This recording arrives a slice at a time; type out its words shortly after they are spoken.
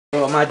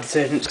Well, my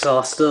detergents are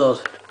all stored.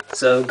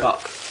 So I've got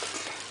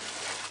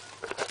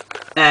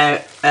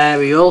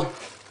Ariel,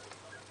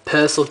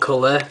 persil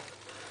colour.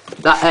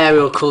 That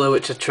Ariel colour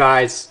which I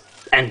tried's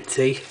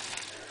empty,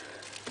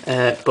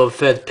 but I've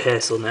preferred the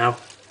persil now.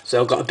 So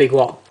I've got a big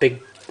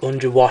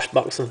 100 wash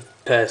box of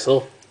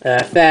persil.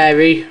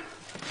 Fairy.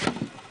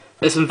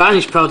 There's some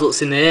Vanish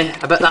products in here.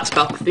 I think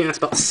that's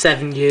about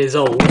 7 years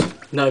old.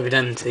 Not even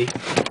empty.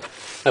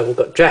 Oh, we've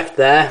got Dreft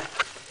there.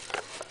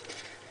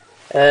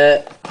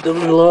 The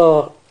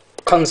lenor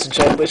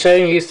concentrate, which I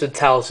only use for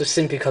towels, just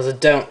simply because I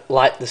don't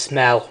like the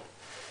smell.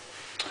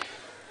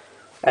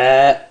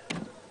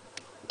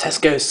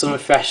 Tesco Summer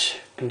Fresh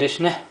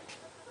conditioner.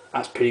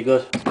 That's pretty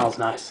good. Smells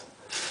nice.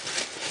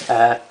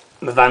 The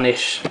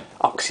Vanish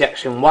Oxy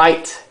Action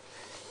White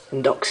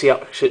and Oxy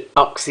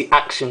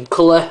Action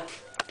Colour.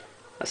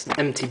 That's an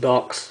empty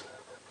box.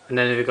 And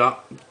then we've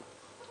got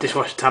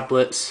dishwasher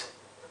tablets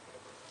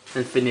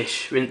and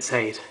Finish Rinse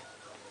Aid.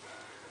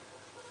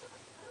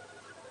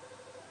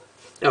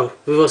 Oh,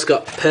 we've also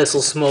got Persil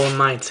Small and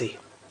Mighty,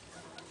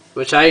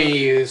 which I only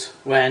use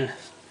when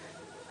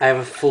I have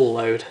a full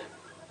load.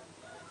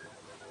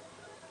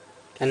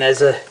 And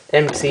there's a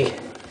empty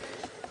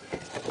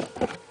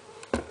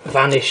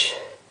Vanish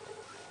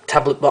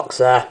tablet box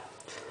there,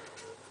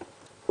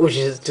 which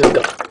has just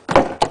got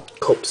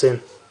cups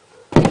in.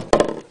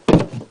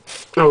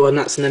 Oh, and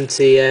that's an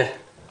empty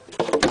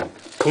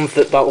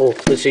comfort bottle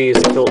which I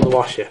use to fill up the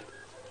washer.